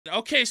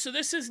Okay, so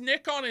this is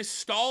Nick on his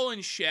stall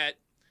and shit.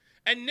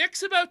 And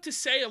Nick's about to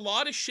say a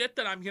lot of shit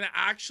that I'm going to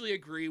actually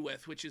agree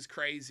with, which is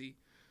crazy.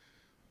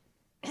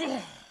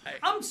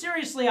 I'm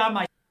seriously on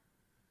my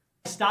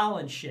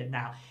Stalin shit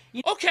now.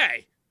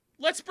 Okay,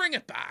 let's bring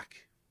it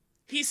back.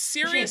 He's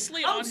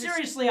seriously on I'm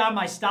seriously on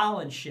my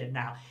Stalin shit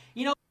now.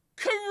 You know,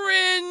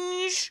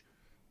 cringe.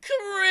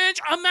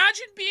 Cringe.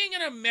 Imagine being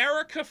an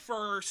America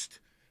First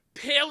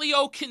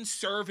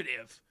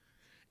paleo-conservative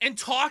and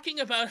talking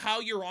about how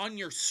you're on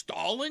your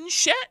Stalin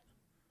shit?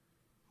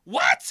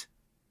 What?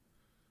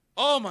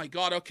 Oh my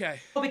God, okay.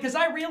 Because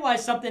I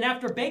realized something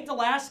after Baked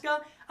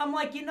Alaska. I'm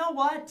like, you know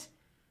what?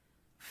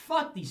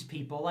 Fuck these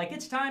people. Like,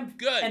 it's time.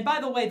 Good. And by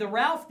the way, the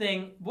Ralph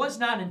thing was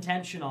not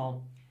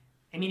intentional.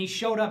 I mean, he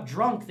showed up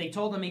drunk. They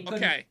told him he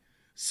couldn't. Okay.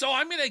 So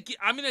I'm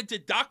gonna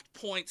deduct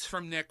points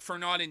from Nick for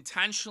not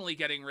intentionally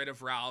getting rid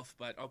of Ralph,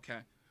 but okay.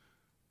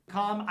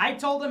 Come. I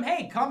told him,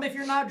 hey, come if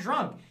you're not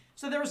drunk.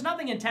 So there was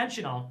nothing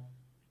intentional.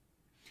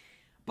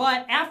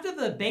 But after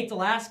the Baked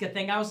Alaska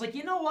thing, I was like,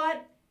 you know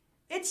what?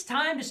 It's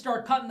time to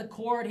start cutting the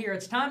cord here.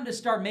 It's time to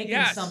start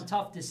making some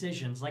tough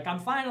decisions. Like, I'm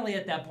finally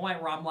at that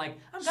point where I'm like,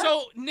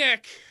 So,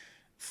 Nick,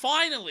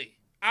 finally,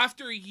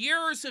 after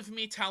years of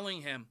me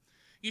telling him,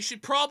 you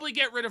should probably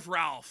get rid of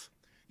Ralph.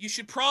 You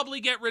should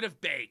probably get rid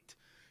of Baked.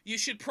 You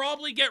should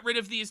probably get rid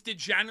of these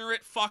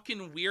degenerate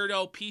fucking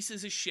weirdo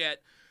pieces of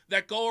shit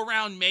that go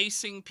around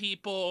macing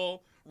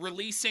people,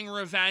 releasing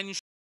revenge.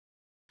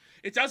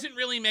 It doesn't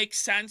really make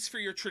sense for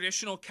your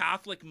traditional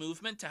Catholic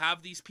movement to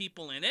have these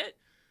people in it.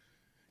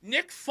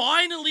 Nick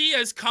finally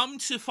has come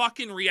to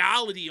fucking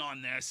reality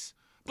on this,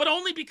 but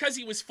only because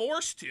he was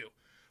forced to.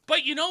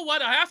 But you know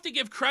what? I have to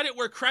give credit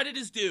where credit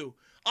is due.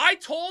 I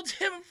told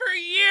him for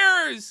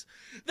years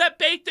that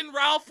Baked and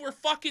Ralph were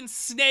fucking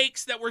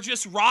snakes that were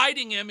just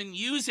riding him and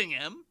using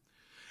him,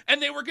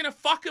 and they were going to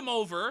fuck him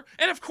over.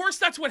 And of course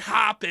that's what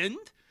happened.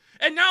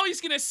 And now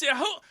he's going to say,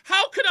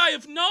 how could I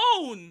have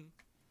known?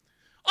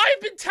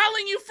 I've been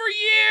telling you for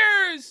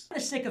years.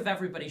 I'm sick of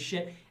everybody's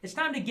shit. It's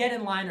time to get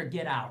in line or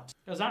get out.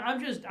 Because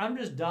I'm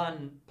just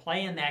done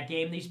playing that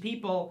game. These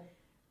people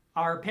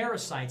are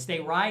parasites. They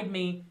ride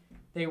me.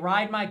 They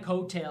ride my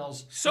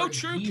coattails. So for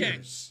true,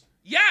 years. King.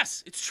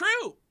 Yes, it's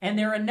true. And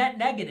they're a net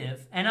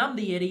negative. And I'm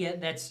the idiot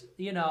that's,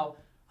 you know,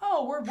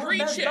 oh, we're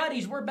best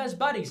buddies. We're best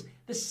buddies.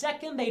 The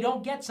second they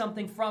don't get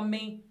something from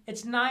me,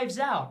 it's knives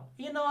out.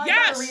 You know, I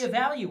gotta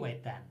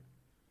reevaluate then.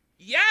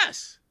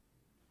 Yes.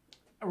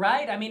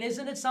 Right? I mean,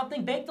 isn't it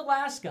something? Baked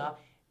Alaska,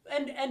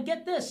 and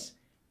get this,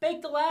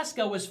 Baked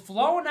Alaska was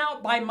flown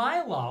out by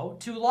Milo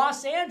to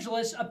Los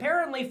Angeles,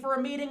 apparently for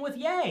a meeting with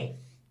Ye.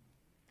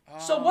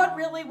 So what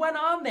really went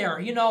on there?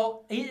 You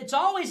know, it's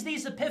always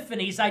these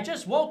epiphanies. I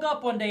just woke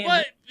up one day and...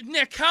 But,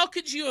 Nick, how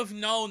could you have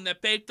known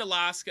that Baked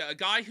Alaska, a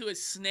guy who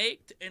has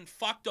snaked and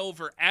fucked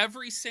over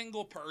every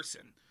single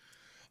person,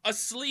 a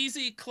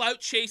sleazy,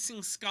 clout-chasing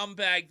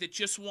scumbag that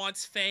just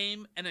wants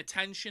fame and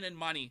attention and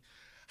money,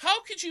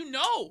 how could you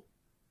know?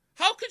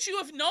 How could you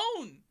have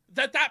known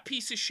that that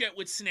piece of shit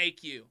would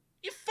snake you?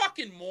 You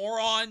fucking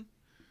moron.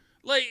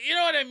 Like, you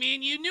know what I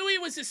mean? You knew he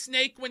was a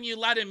snake when you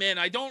let him in.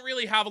 I don't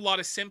really have a lot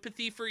of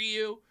sympathy for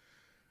you.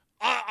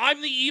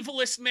 I'm the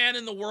evilest man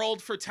in the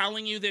world for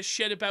telling you this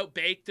shit about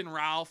Baked and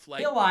Ralph. Like,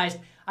 realized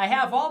I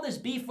have all this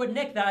beef with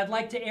Nick that I'd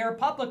like to air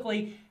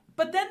publicly,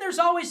 but then there's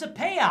always a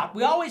payout.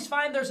 We always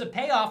find there's a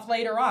payoff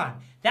later on.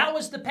 That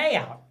was the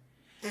payout.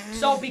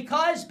 So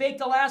because Baked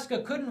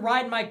Alaska couldn't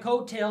ride my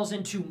coattails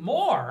into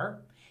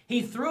more...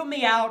 he threw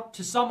me out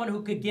to someone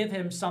who could give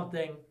him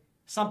something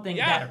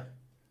better.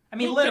 I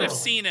mean, literally. Who could have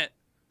seen it?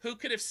 Who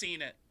could have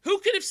seen it? Who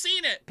could have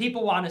seen it?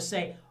 People want to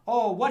say,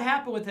 oh, what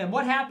happened with him?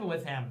 What happened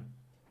with him?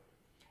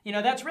 You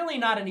know, that's really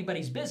not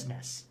anybody's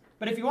business.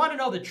 But if you want to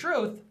know the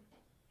truth,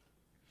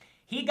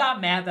 he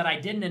got mad that I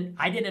didn't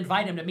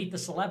invite him to meet the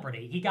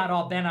celebrity. He got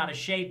all bent out of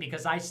shape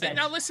because I said...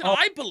 Now listen,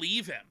 I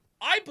believe him.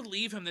 I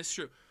believe him, this is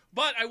true.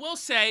 But I will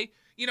say...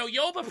 you know,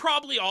 Yoba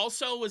probably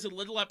also was a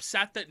little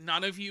upset that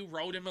none of you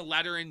wrote him a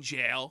letter in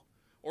jail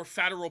or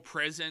federal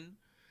prison,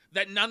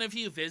 that none of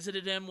you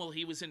visited him while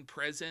he was in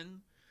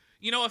prison.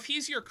 You know, if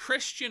he's your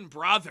Christian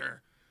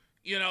brother,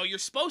 you know, you're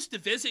supposed to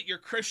visit your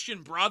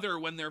Christian brother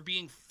when they're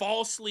being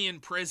falsely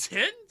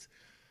imprisoned,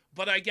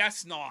 but I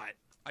guess not.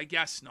 I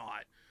guess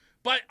not.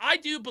 But I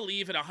do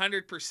believe at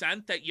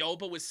 100% that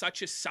Yoba was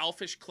such a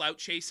selfish,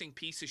 clout-chasing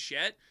piece of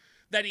shit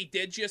that he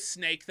did just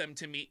snake them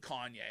to meet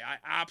Kanye. I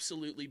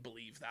absolutely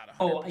believe that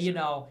 100%. Oh, you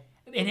know,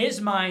 in his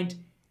mind,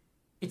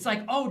 it's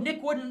like, oh,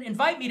 Nick wouldn't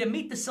invite me to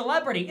meet the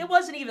celebrity. It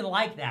wasn't even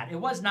like that. It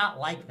was not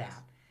like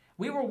that.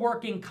 We were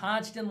working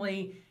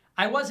constantly.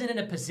 I wasn't in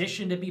a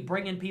position to be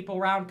bringing people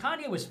around.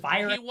 Kanye was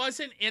firing. He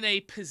wasn't in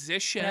a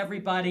position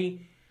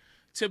everybody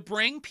to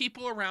bring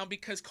people around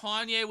because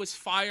Kanye was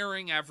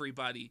firing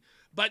everybody.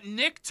 But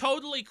Nick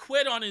totally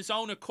quit on his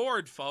own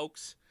accord,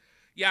 folks.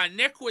 Yeah,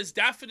 Nick was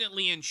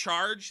definitely in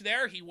charge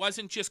there. He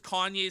wasn't just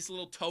Kanye's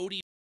little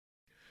toady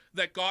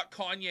that got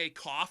Kanye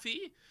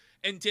coffee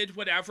and did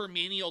whatever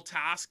menial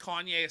task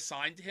Kanye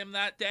assigned to him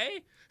that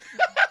day.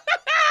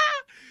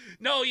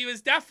 No, he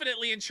was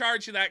definitely in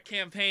charge of that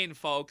campaign,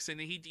 folks, and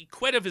he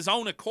quit of his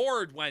own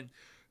accord when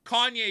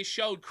Kanye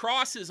showed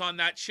crosses on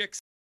that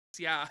chick's.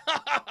 Yeah.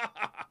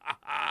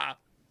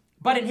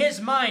 But in his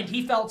mind,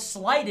 he felt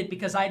slighted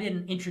because I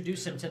didn't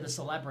introduce him to the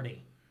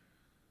celebrity.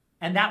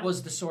 And that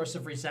was the source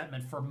of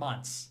resentment for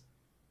months.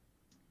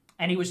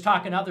 And he was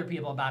talking to other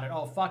people about it.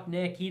 Oh, fuck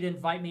Nick, he didn't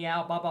invite me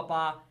out, blah, blah,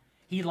 blah.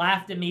 He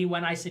laughed at me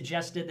when I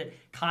suggested that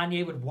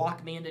Kanye would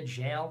walk me into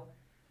jail.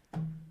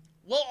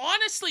 Well,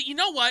 honestly, you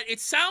know what? It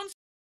sounds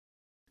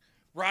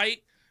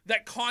right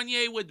that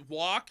Kanye would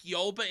walk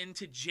Yoba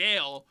into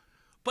jail.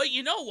 But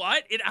you know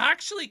what? It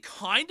actually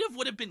kind of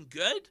would have been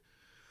good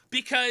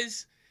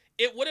because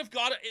it would have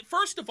got,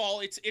 first of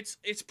all,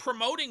 it's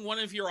promoting one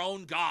of your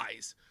own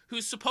guys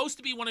who's supposed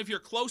to be one of your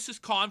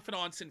closest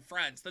confidants and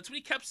friends. That's what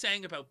he kept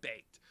saying about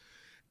Baked.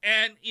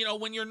 And, you know,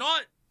 when you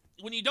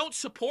don't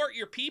support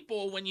your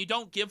people, when you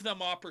don't give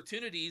them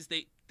opportunities,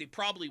 they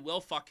probably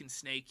will fucking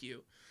snake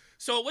you.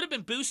 So it would have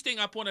been boosting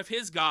up one of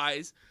his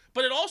guys,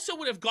 but it also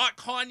would have got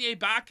Kanye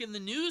back in the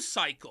news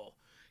cycle.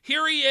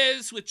 Here he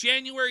is with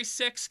January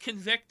 6th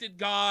convicted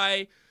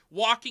guy,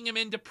 walking him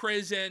into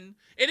prison.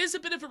 It is a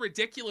bit of a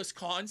ridiculous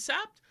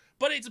concept,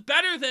 but it's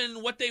better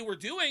than what they were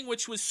doing,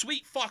 which was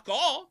sweet fuck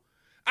all.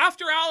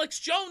 After Alex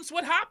Jones,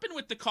 what happened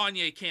with the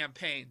Kanye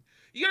campaign?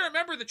 You gotta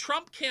remember the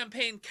Trump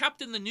campaign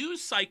kept in the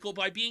news cycle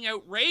by being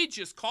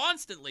outrageous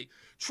constantly.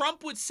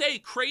 Trump would say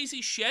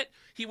crazy shit.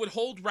 He would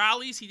hold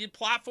rallies. He did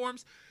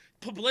platforms,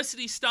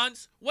 publicity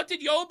stunts. What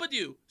did Yoba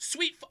do?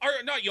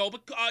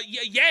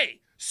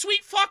 Ye.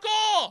 Sweet fuck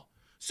all.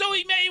 So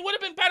he would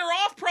have been better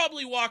off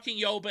probably walking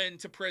Yoba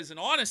into prison,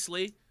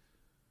 honestly.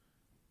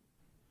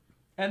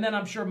 And then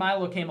I'm sure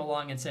Milo came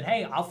along and said,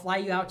 hey, I'll fly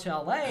you out to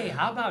LA.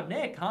 How about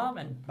Nick, huh?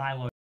 And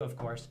Milo, of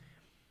course.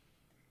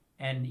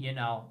 And, you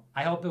know,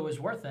 I hope it was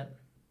worth it.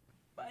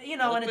 But, you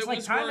know, and it's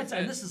like time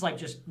and this is like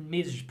just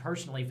me just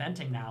personally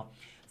venting now.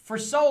 For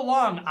so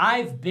long,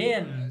 I've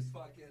been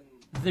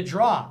the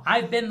draw.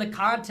 I've been the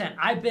content.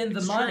 I've been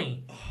the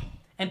money.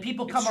 And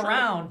people come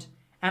around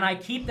and I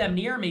keep them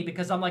near me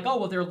because I'm like, oh,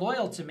 well, they're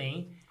loyal to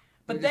me.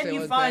 But then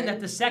you find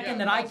that the second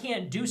that I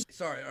can't do...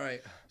 Sorry, all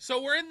right.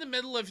 So we're in the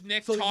middle of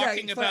Nick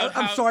talking about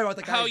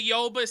how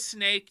Yoba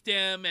snaked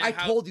him. And I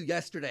told you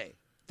yesterday,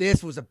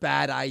 this was a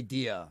bad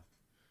idea.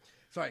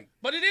 Sorry.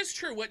 But it is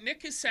true. What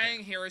Nick is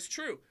saying here is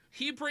true.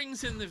 He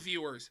brings in the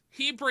viewers.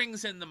 He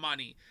brings in the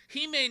money.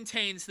 He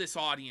maintains this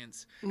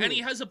audience. And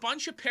he has a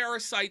bunch of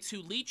parasites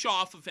who leech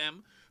off of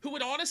him who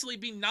would honestly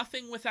be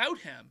nothing without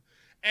him.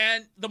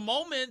 And the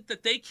moment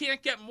that they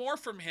can't get more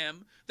from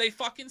him, they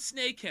fucking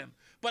snake him.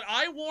 But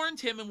I warned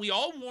him, and we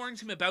all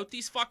warned him about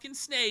these fucking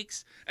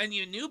snakes, and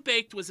you knew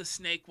Baked was a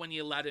snake when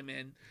you let him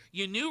in.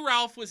 You knew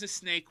Ralph was a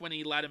snake when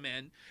he let him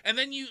in. And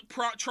then you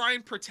try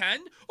and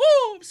pretend,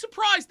 oh, I'm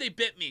surprised they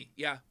bit me.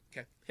 Yeah,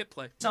 okay, hit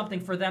play.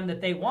 Something for them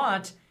that they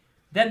want,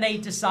 then they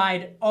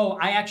decide, oh,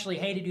 I actually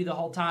hated you the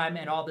whole time,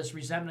 and all this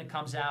resentment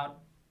comes out.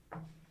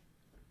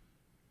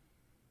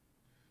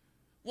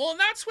 Well, and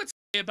that's what's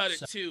about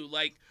it too.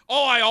 Like,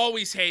 oh, I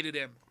always hated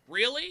him.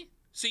 Really?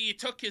 So you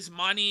took his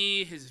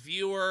money, his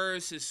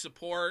viewers, his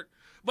support,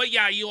 but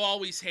yeah, you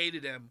always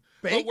hated him.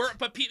 Baked?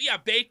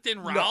 Baked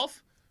and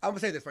Ralph. No, I'm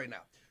gonna say this right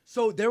now.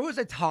 So there was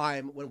a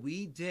time when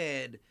we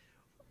did,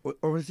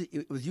 or was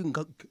it was you and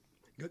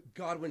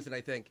Godwinson,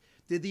 I think,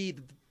 did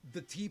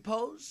the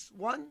T-pose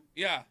one?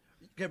 Yeah.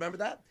 Okay, remember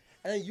that?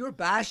 And then you were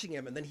bashing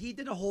him, and then he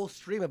did a whole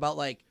stream about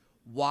like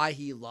why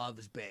he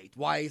loves Baked,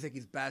 why he's like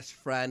his best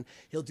friend,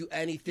 he'll do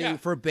anything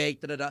for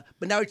Baked, But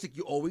now it's like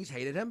you always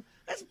hated him.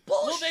 That's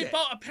bullshit.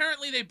 Well,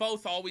 apparently they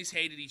both always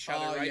hated each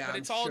other, right? Yeah, but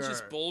it's all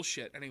just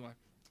bullshit. Anyway.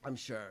 I'm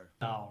sure.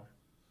 So,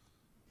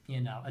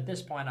 you know, at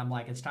this point, I'm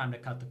like, it's time to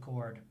cut the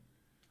cord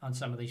on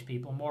some of these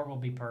people. More will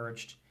be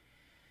purged.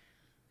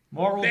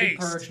 More will be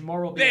purged.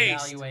 More will be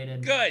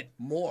evaluated. Good.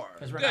 More.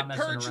 Because we're not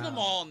messing Purge around. them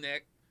all,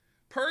 Nick.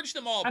 Purge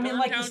them all. I mean, Burn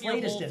like down this your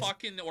latest whole is.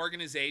 fucking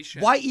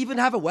organization. Why even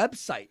have a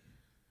website?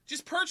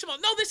 Just purge them all.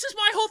 No, this is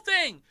my whole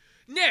thing.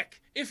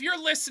 Nick, if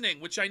you're listening,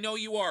 which I know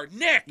you are,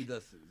 Nick, He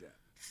does, yeah.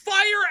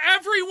 fire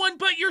everyone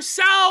but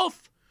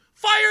yourself.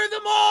 Fire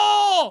them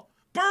all.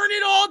 Burn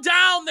it all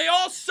down. They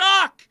all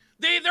suck.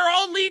 They're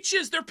all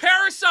leeches. They're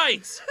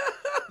parasites.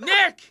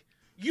 Nick,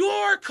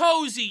 you're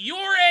cozy.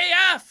 You're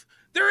AF.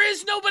 There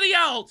is nobody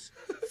else.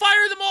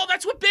 Fire them all.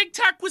 That's what Big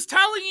Tech was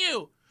telling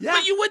you. Yeah.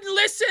 But you wouldn't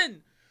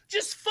listen.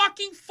 Just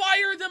fucking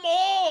fire them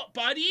all,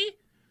 buddy.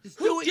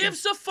 Who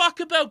gives a fuck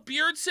about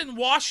Beardson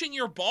washing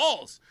your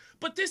balls?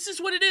 But this is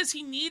what it is.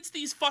 He needs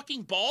these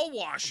fucking ball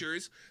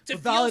washers to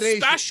feel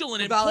special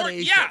and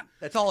important. Yeah.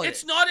 That's all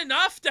it's not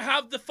enough to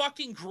have the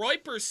fucking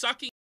groiper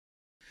sucking.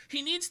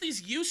 He needs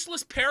these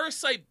useless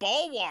parasite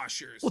ball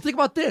washers. Well, think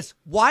about this.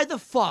 Why the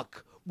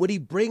fuck would he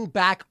bring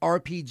back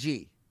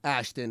RPG,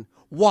 Ashton?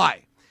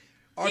 Why?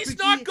 He's RPG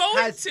not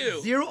going has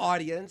to. Zero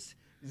audience,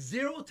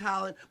 zero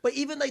talent, but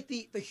even like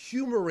the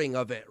humoring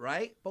of it,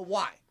 right? But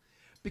why?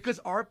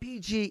 Because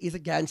RPG is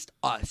against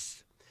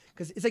us.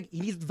 Because it's like he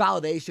needs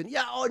validation.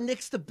 Yeah, oh,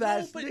 Nick's the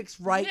best. No, Nick's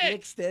right. Nick,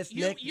 Nick's this.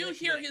 He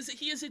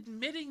is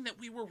admitting that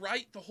we were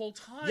right the whole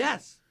time.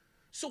 Yes.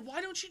 So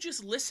why don't you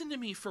just listen to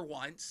me for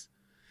once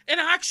and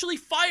actually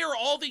fire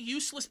all the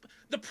useless...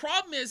 The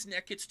problem is,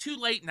 Nick, it's too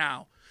late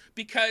now.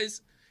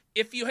 Because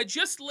if you had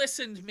just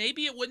listened,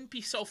 maybe it wouldn't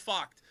be so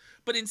fucked.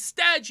 But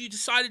instead, you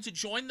decided to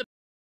join the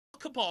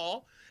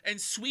cabal and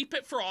sweep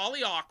it for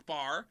Ali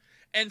Akbar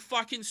and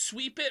fucking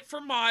sweep it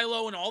for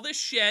Milo and all this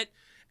shit.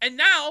 And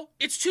now,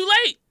 it's too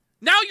late.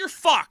 Now you're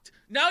fucked.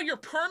 Now you're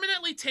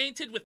permanently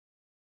tainted with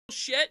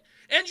shit,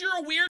 and you're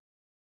a weird...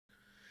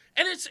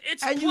 And it's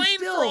plain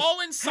for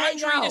all and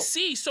sundry to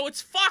see, so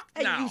it's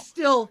fucked now. And you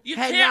still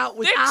hang out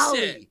with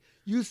Ali.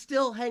 You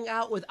still hang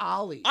out with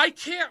Ali. I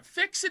can't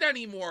fix it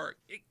anymore.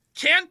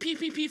 Can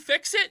PPP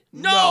fix it?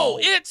 No.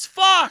 It's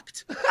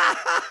fucked.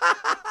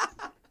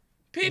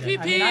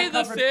 PPP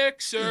the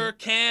fixer,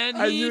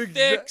 can he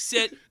fix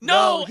it?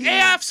 No,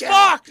 AF's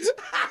fucked.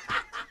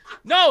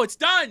 No, it's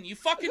done. You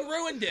fucking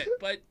ruined it.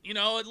 But, you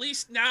know, at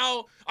least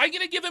now, I'm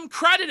going to give him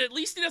credit. At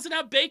least he doesn't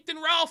have Baked and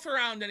Ralph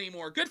around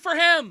anymore. Good for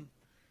him.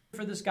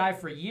 For this guy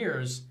for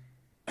years,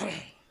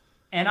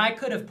 and I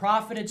could have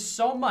profited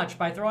so much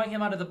by throwing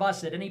him under the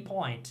bus at any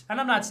point. And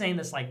I'm not saying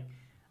this like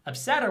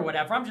upset or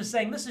whatever. I'm just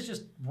saying this is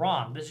just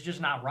wrong. This is just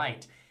not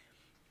right.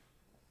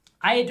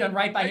 I had done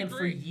right by him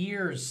for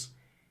years,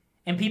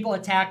 and people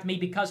attacked me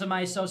because of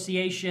my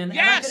association. Yes.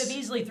 And I could have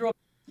easily thrown.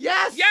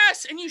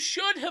 Yes, and you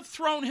should have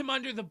thrown him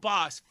under the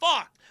bus.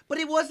 Fuck. But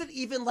it wasn't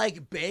even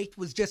like Baked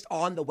was just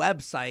on the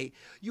website.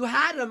 You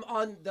had him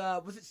on the,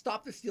 was it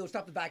Stop the Steal,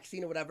 Stop the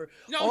Vaccine or whatever,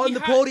 on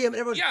the podium,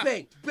 and everyone was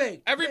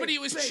Baked. Everybody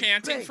was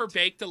chanting for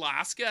Baked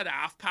Alaska at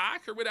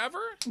AFPAC or whatever.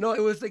 No,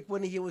 it was like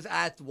when he was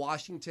at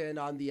Washington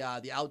on the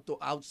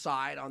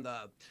outside on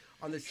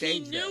the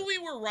stage. He knew we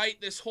were right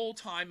this whole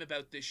time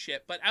about this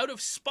shit, but out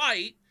of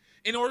spite,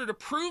 in order to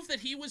prove that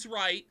he was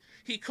right,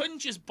 he couldn't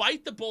just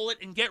bite the bullet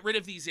and get rid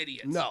of these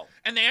idiots. No.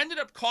 And they ended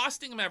up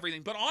costing him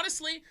everything. But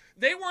honestly,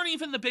 they weren't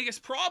even the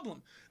biggest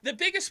problem. The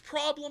biggest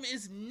problem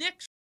is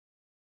Nick's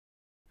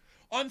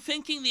on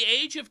thinking the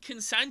age of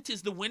consent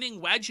is the winning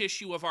wedge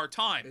issue of our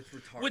time. It's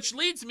retarded. Which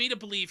leads me to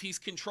believe he's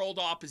controlled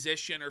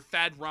opposition or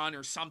Fed run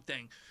or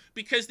something.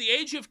 Because the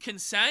age of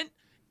consent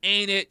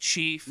ain't it,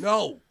 Chief.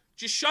 No.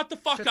 Just shut the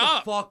fuck up.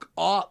 Shut the fuck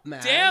up,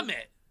 man. Damn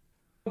it.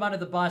 Under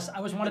the bus. I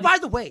was one of By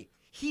the way,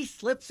 he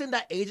slips in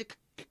that age of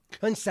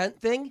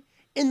consent thing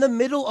in the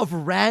middle of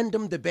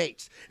random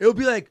debates. It'll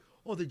be like,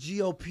 oh, the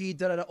GOP,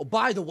 da-da-da. Oh,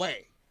 by the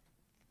way,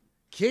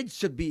 kids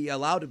should be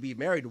allowed to be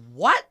married.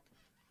 What?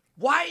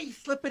 Why are you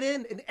slipping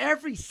in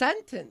every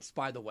sentence,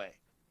 by the way?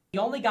 The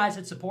only guys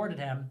that supported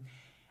him,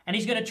 and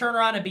he's going to turn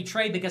around and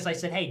betray because I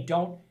said, hey,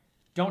 don't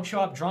show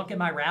up drunk at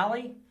my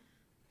rally.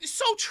 It's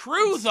so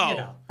true, though. You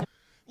know.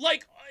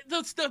 Like,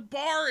 the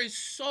bar is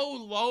so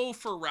low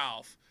for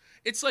Ralph.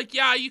 It's like,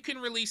 yeah, you can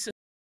release a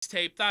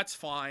tape, that's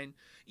fine.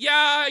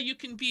 Yeah, you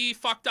can be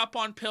fucked up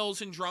on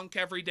pills and drunk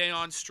every day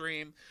on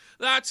stream.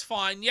 That's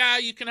fine. Yeah,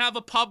 you can have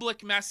a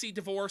public messy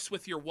divorce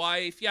with your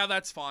wife. Yeah,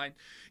 that's fine.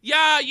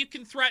 Yeah, you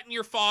can threaten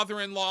your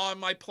father-in-law on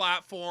my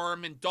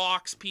platform and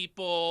dox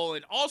people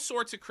and all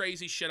sorts of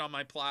crazy shit on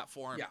my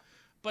platform. Yeah.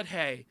 But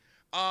hey,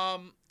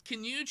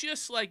 can you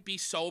just like be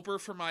sober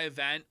for my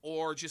event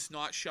or just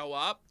not show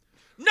up?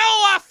 No,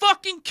 I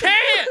fucking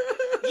can't.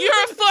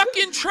 You're a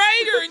fucking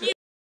traitor and you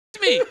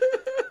me.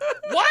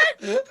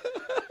 What?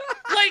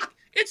 Like,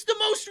 it's the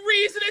most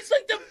reason. It's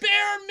like the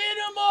bare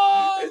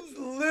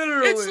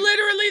minimum. It's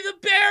literally the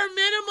bare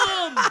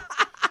minimum.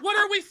 What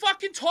are we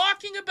fucking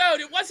talking about?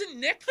 It wasn't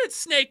Nick that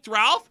snaked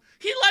Ralph.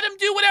 He let him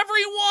do whatever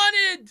he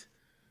wanted.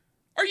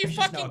 Are you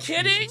fucking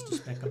kidding? It's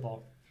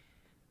despicable.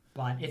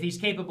 But if he's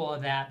capable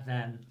of that,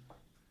 then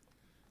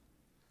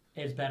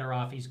it's better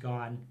off he's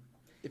gone.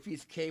 If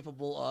he's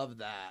capable of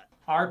that.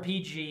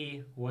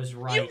 RPG was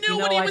right. You knew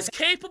what he was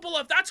capable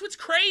of. That's what's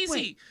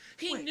crazy.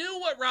 He knew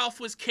what Ralph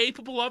was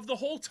capable of the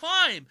whole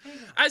time.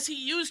 As he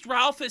used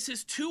Ralph as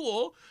his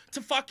tool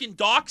to fucking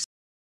dox,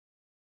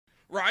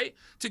 right?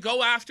 To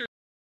go after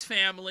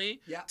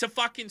family. Yeah. To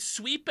fucking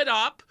sweep it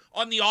up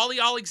on the Ollie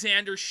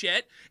Alexander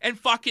shit. And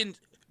fucking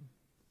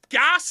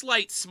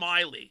gaslight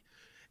Smiley.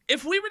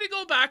 If we were to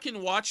go back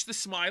and watch the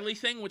Smiley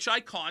thing, which I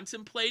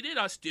contemplated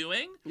us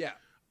doing. Yeah.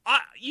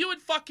 You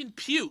would fucking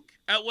puke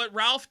at what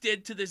Ralph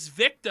did to this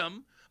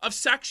victim of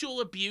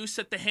sexual abuse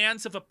at the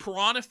hands of a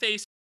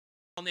piranha-faced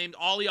named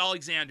Ollie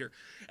Alexander.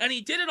 And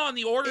he did it on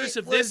the orders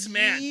of this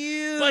man.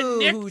 But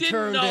Nick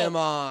didn't know. Him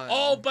on.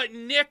 Oh, but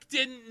Nick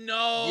didn't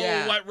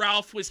know what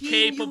Ralph was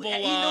capable of.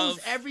 He knows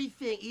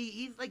everything.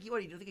 He's like,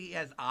 what, you don't think he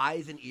has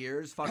eyes and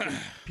ears, fucking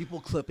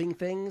people clipping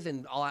things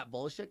and all that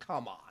bullshit?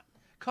 Come on.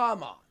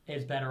 Come on.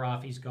 It's better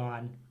off he's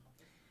gone.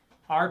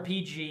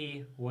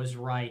 RPG was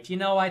right. You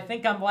know, I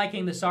think I'm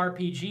liking this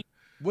RPG.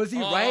 Was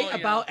he right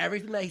about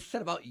everything that he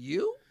said about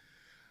you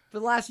for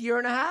the last year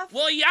and a half?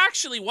 Well, he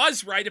actually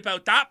was right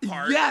about that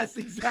part. Yes,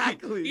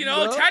 exactly. You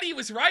know, Teddy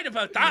was right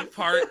about that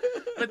part,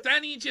 but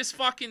then he just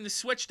fucking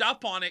switched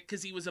up on it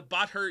because he was a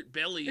butthurt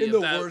Billy. In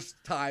the worst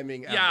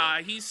timing ever.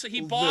 Yeah,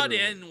 he bought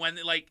in when,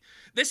 like,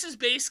 this is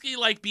basically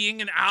like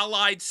being an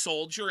Allied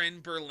soldier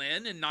in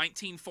Berlin in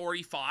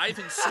 1945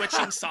 and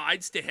switching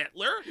sides to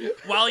Hitler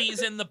while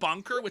he's in the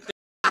bunker with the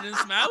in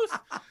his mouth.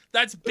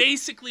 That's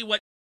basically what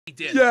he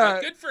did. Yeah.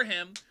 But good for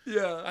him.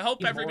 Yeah. I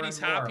hope everybody's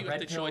happy with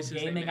the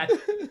choices they made. I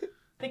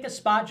think a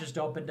spot just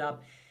opened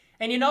up.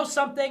 And you know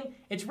something?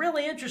 It's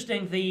really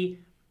interesting. The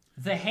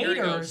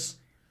haters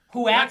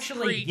who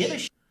actually give a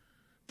shit.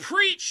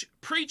 Preach,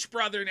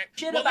 brother Nick.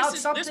 Well,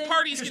 listen, this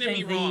party's gonna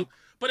be wrong,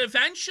 but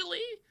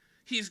eventually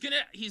he's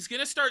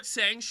gonna start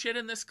saying shit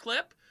in this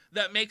clip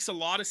that makes a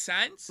lot of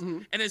sense,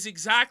 and is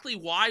exactly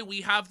why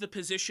we have the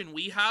position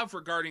we have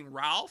regarding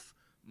Ralph,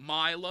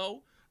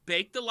 Milo,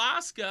 Baked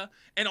Alaska,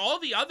 and all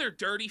the other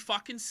dirty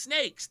fucking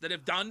snakes that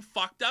have done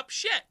fucked up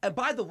shit. And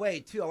by the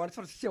way, too, I want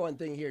to say one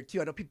thing here,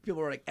 too. I know people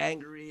are like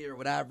angry or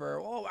whatever.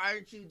 Oh, why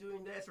aren't you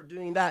doing this or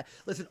doing that?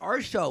 Listen,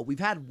 our show, we've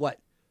had, what,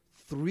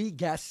 3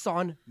 guests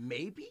on,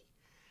 maybe?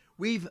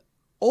 We've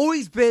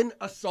always been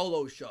a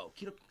solo show.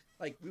 You know,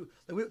 like,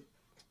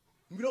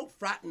 we don't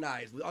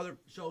fraternize with other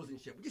shows and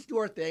shit. We just do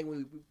our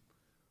thing.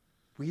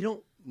 We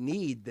don't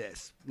need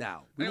this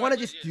now. We want to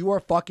just do our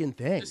fucking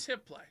thing. Just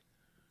hit play.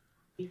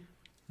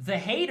 The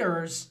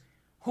haters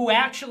who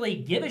actually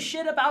give a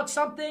shit about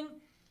something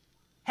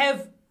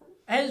has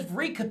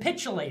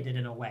recapitulated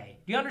in a way.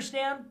 Do you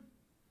understand?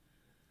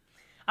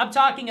 I'm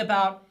talking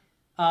about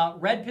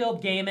Red Pill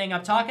Gaming.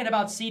 I'm talking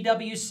about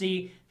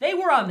CWC. They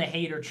were on the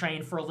hater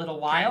train for a little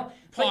while.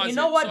 Okay, but you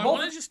know what? So I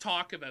want to just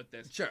talk about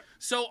this. Sure.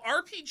 So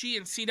RPG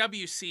and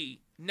CWC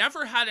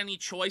never had any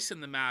choice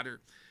in the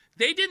matter.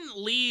 They didn't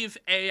leave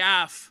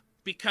AF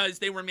because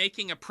they were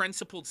making a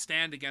principled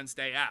stand against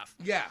AF.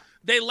 Yeah.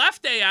 They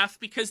left AF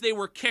because they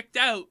were kicked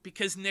out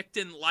because Nick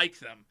didn't like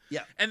them.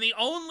 Yeah. And the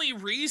only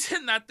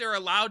reason that they're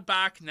allowed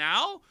back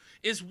now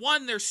is,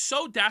 one, they're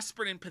so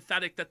desperate and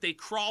pathetic that they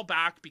crawl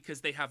back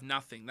because they have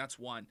nothing. That's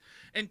one.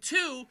 And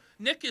two,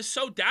 Nick is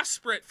so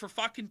desperate for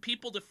fucking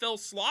people to fill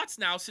slots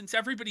now since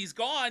everybody's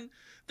gone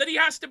that he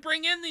has to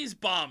bring in these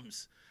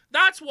bums.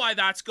 That's why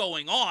that's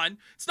going on.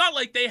 It's not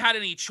like they had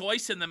any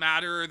choice in the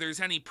matter or there's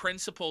any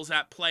principles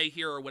at play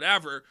here or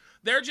whatever.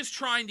 They're just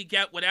trying to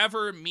get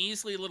whatever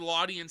measly little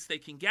audience they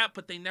can get,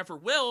 but they never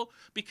will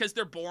because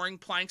they're boring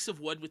planks of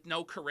wood with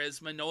no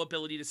charisma, no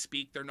ability to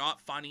speak. They're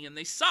not funny and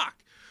they suck.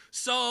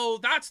 So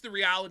that's the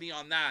reality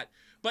on that.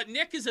 But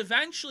Nick is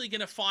eventually going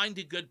to find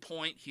a good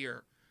point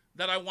here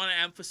that I want to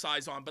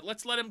emphasize on, but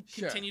let's let him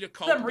continue to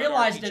cope. Them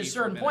realized at a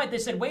certain point, they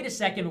said, wait a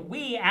second,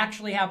 we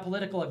actually have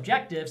political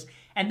objectives,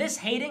 and this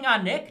hating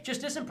on Nick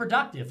just isn't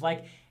productive.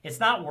 Like, it's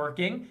not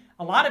working.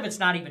 A lot of it's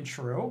not even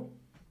true.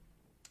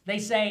 They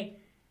say,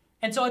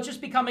 and so it's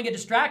just becoming a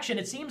distraction.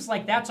 It seems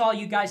like that's all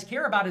you guys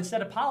care about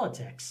instead of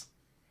politics.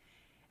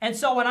 And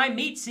so when I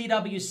meet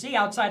CWC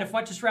outside of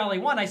Fuentes Rally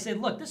 1, I say,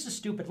 look, this is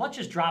stupid. Let's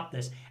just drop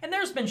this. And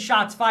there's been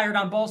shots fired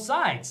on both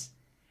sides.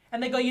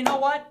 And they go, you know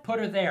what? Put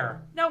her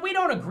there. Now, we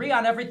don't agree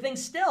on everything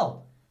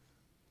still.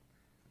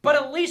 But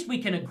at least we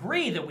can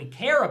agree that we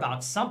care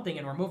about something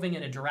and we're moving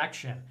in a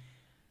direction,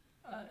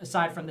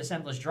 aside from this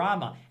endless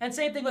drama. And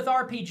same thing with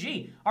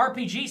RPG.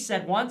 RPG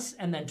said once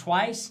and then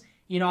twice,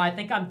 you know, I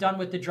think I'm done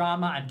with the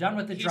drama. I'm done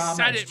with the drama. He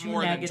said it's it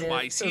more negative. than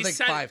twice. He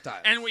said 5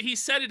 times. And he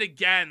said it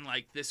again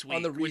like this week,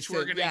 On the which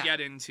we're going to get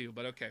into,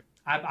 but okay.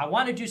 I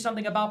want to do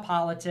something about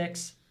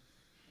politics.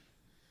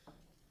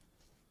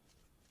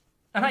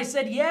 And I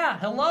said, yeah,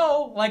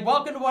 hello, like,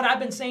 welcome to what I've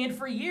been saying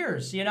for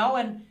years, you know,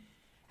 and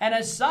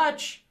as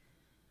such,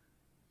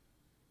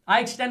 I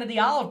extended the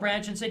olive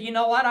branch and said, you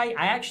know what, I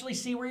actually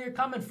see where you're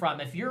coming from.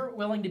 If you're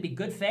willing to be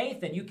good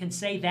faith and you can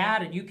say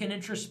that and you can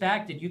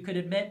introspect and you could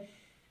admit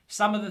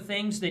some of the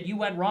things that you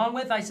went wrong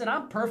with, I said,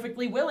 I'm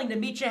perfectly willing to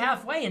meet you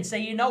halfway and say,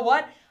 you know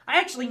what, I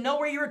actually know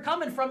where you were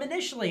coming from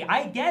initially.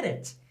 I get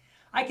it.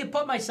 I can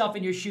put myself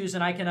in your shoes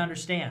and I can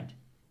understand.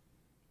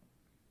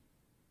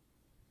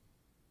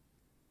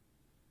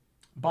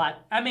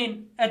 But, I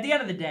mean, at the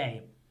end of the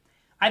day,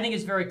 I think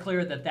it's very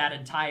clear that that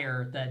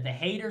entire, the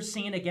hater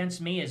scene against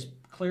me is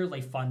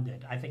clearly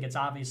funded. I think it's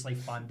obviously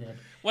funded.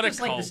 What just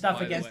a like cult, the stuff by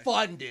the against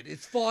way.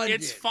 It's funded.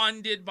 It's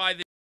funded by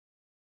the...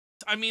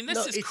 I mean,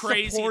 this is it's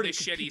crazy, supported the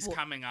shit he's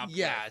coming up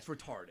Yeah, with.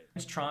 it's retarded.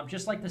 against Trump,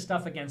 just like the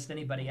stuff against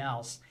anybody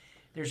else.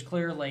 There's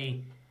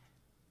clearly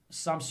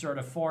some sort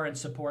of foreign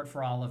support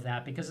for all of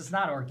that because it's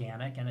not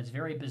organic and it's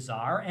very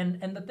bizarre. And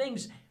the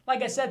things,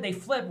 like I said, they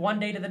flip one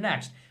day to the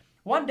next.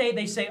 One day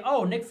they say,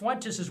 oh, Nick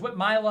Fuentes is with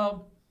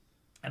Milo,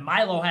 and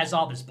Milo has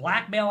all this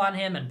blackmail on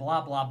him and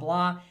blah, blah,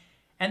 blah.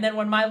 And then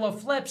when Milo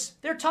flips,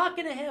 they're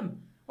talking to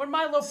him. When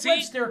Milo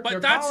flips, they're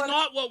that's calling...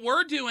 not what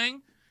we're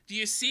doing. Do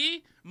you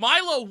see?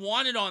 Milo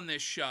wanted on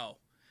this show,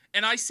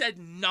 and I said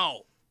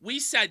no. We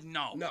said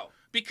no. No.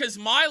 Because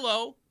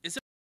Milo is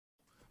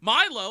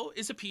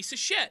a piece of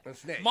shit.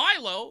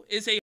 Milo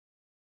is a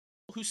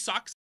who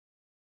sucks,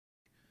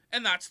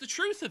 and that's the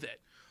truth of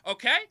it.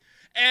 Okay?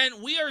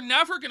 And we are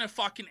never going to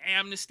fucking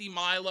amnesty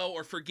Milo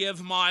or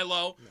forgive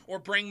Milo or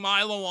bring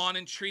Milo on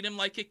and treat him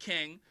like a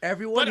king.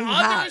 Everyone but who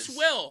others has.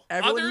 will.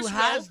 Everyone others who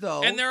has,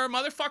 will. though. And there are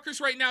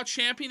motherfuckers right now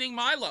championing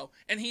Milo.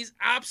 And he's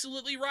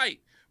absolutely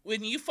right.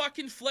 When you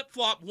fucking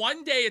flip-flop,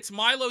 one day it's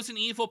Milo's an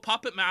evil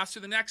puppet master,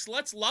 the next,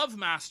 let's love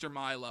Master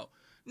Milo.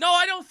 No,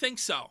 I don't think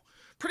so.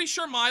 Pretty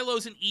sure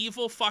Milo's an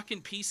evil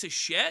fucking piece of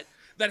shit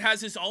that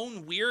has his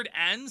own weird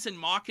ends and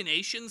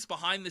machinations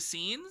behind the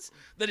scenes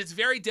that it's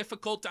very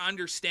difficult to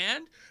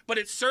understand, but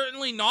it's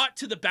certainly not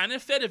to the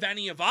benefit of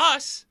any of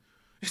us.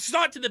 It's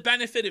not to the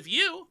benefit of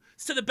you.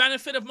 It's to the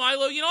benefit of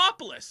Milo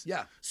Yiannopoulos.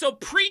 Yeah. So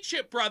preach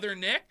it, brother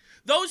Nick.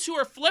 Those who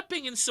are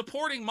flipping and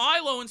supporting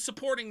Milo and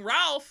supporting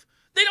Ralph,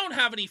 they don't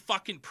have any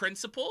fucking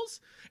principles.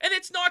 And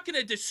it's not going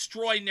to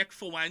destroy Nick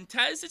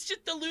Fuentes. It's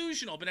just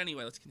delusional. But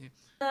anyway, let's continue.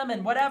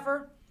 And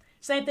whatever.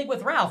 Same thing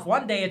with Ralph.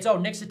 One day it's, oh,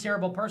 Nick's a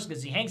terrible person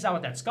because he hangs out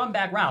with that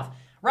scumbag Ralph.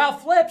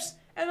 Ralph flips,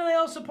 and then they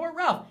all support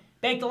Ralph.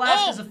 Baked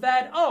Alaska's a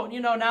Fed. Oh, you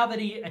know, now that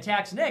he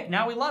attacks Nick,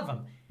 now we love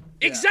him.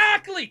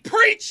 Exactly.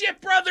 Preach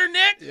it, brother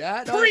Nick.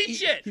 Yeah, no,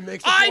 Preach it. He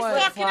makes a point. I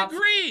fucking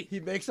agree. He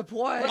makes a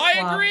point.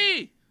 I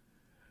agree.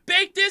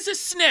 Baked is a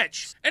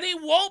snitch, and he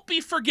won't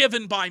be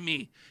forgiven by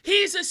me.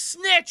 He's a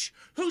snitch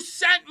who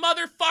sent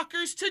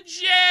motherfuckers to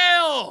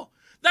jail.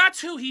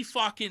 That's who he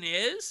fucking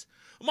is.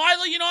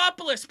 Milo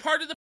Yiannopoulos,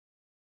 part of the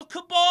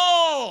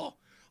cabal.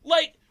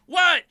 Like,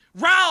 what?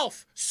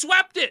 Ralph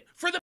swept it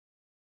for the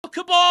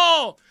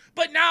cabal.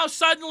 But now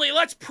suddenly,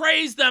 let's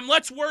praise them,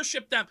 let's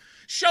worship them.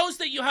 Shows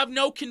that you have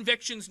no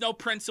convictions, no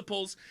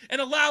principles, and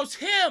allows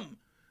him,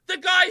 the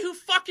guy who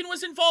fucking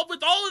was involved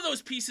with all of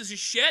those pieces of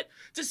shit,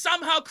 to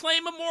somehow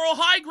claim a moral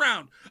high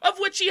ground, of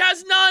which he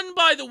has none,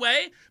 by the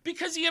way,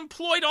 because he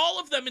employed all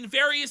of them in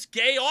various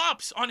gay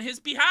ops on his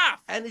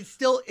behalf. And it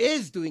still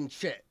is doing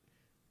shit.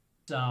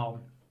 So,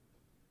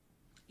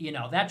 you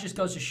know, that just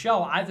goes to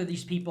show either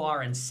these people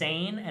are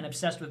insane and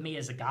obsessed with me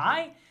as a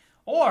guy,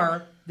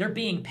 or they're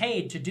being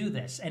paid to do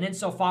this. And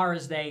insofar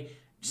as they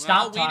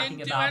stop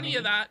talking about me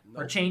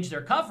or change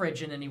their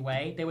coverage in any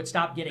way, they would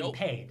stop getting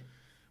paid.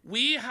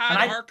 We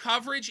had our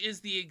coverage is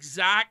the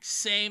exact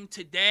same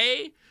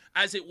today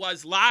as it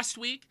was last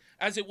week,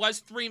 as it was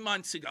 3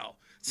 months ago.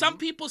 Some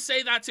people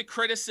say that's a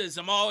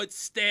criticism. Oh, it's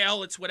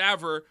stale, it's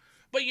whatever.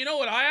 But you know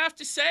what I have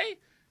to say?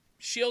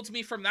 Shields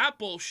me from that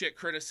bullshit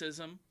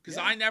criticism, because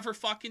I never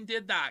fucking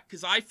did that,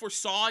 because I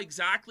foresaw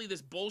exactly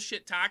this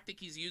bullshit tactic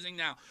he's using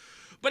now.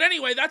 But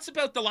anyway, that's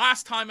about the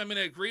last time I'm going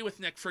to agree with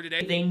Nick for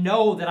today. They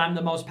know that I'm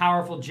the most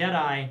powerful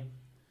Jedi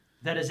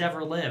that has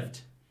ever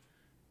lived.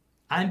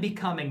 I'm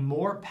becoming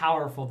more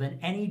powerful than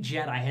any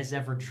Jedi has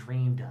ever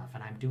dreamed of,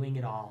 and I'm doing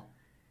it all.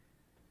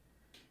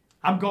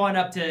 I'm going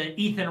up to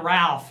Ethan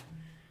Ralph.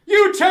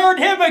 You turned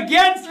him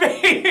against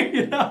me!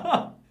 You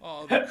know?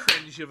 Oh, the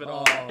cringe of it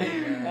all.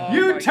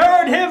 You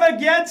turned him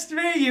against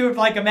me! You,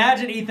 like,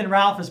 imagine Ethan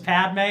Ralph as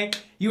Padme.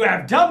 You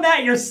have done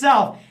that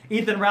yourself!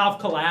 Ethan Ralph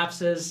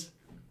collapses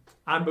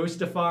on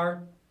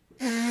Mustafar.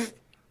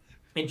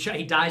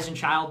 He dies in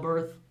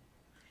childbirth.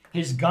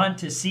 His gun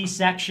to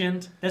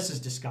C-sectioned. This is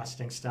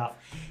disgusting stuff.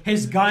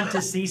 His gun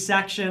to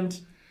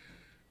C-sectioned.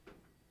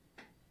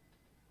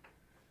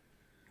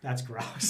 That's gross.